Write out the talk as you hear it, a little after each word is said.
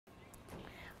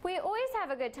We always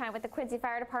have a good time with the Quincy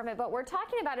Fire Department, but we're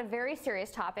talking about a very serious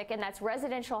topic, and that's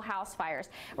residential house fires.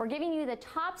 We're giving you the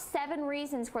top 7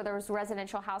 reasons for those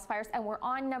residential house fires, and we're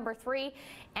on number 3.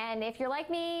 And if you're like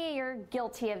me, you're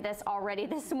guilty of this already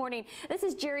this morning. This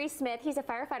is Jerry Smith. He's a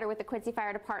firefighter with the Quincy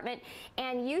Fire Department,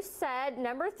 and you said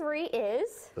number 3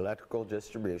 is? Electrical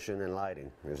distribution and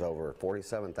lighting. There's over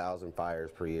 47,000 fires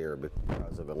per year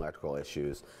because of electrical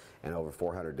issues, and over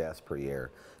 400 deaths per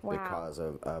year because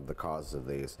of the causes of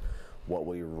these. What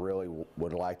we really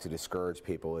would like to discourage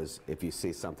people is if you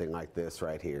see something like this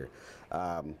right here.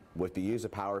 If you use a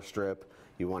power strip,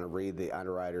 you want to read the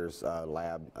underwriter's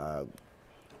lab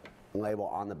label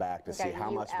on the back to see how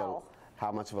much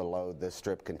of a load this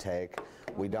strip can take.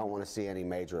 We don't want to see any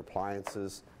major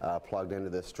appliances plugged into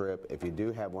this strip. If you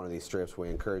do have one of these strips, we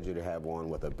encourage you to have one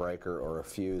with a breaker or a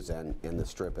fuse in the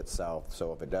strip itself,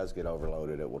 so if it does get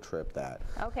overloaded, it will trip that.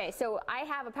 Okay, so I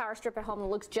have a power strip at home that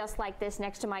looks just like this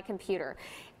next to my computer.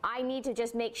 I need to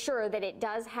just make sure that it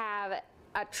does have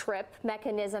a trip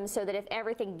mechanism so that if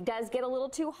everything does get a little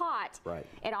too hot,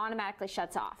 it automatically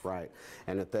shuts off. Right.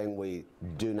 And the thing we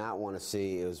do not want to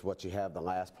see is what you have, the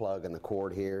last plug and the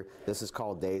cord here. This is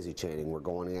called daisy chaining. We're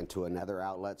going into another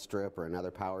outlet strip or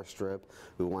another power strip.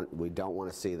 We don't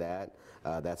want to see that.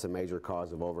 That's a major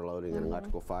cause of overloading in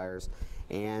electrical fires.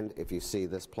 And if you see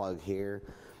this plug here,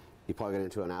 you plug it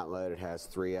into an outlet, it has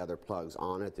 3 other plugs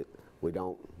on it.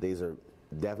 These are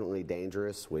definitely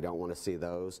dangerous. We don't want to see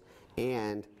those.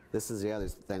 And this is the other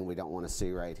thing we don't want to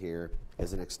see right here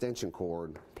is an extension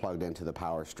cord plugged into the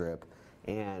power strip,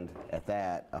 and at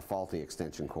that, a faulty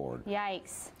extension cord.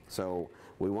 Yikes. So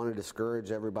we want to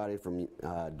discourage everybody from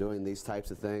doing these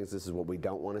types of things. This is what we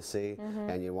don't want to see,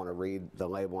 and you want to read the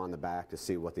label on the back to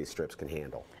see what these strips can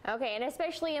handle. Okay, and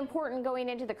especially important going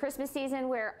into the Christmas season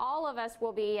where all of us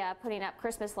will be putting up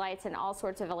Christmas lights and all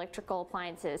sorts of electrical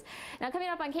appliances. Now, coming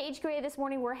up on KHQA this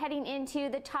morning, we're heading into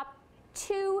the top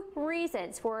 2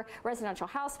 reasons for residential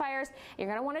house fires. You're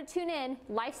going to want to tune in.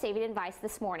 Life-saving advice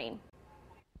this morning.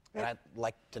 And I'd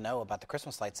like to know about the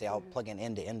Christmas lights. They all plug in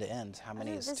end to end to end. How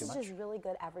many is too much? This is just really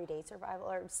good everyday survival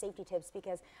or safety tips,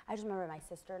 because I just remember my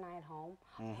sister and I at home,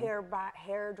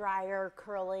 hair dryer,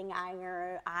 curling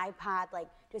iron, iPod, like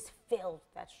just filled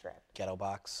that strip. Ghetto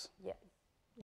box. Yeah,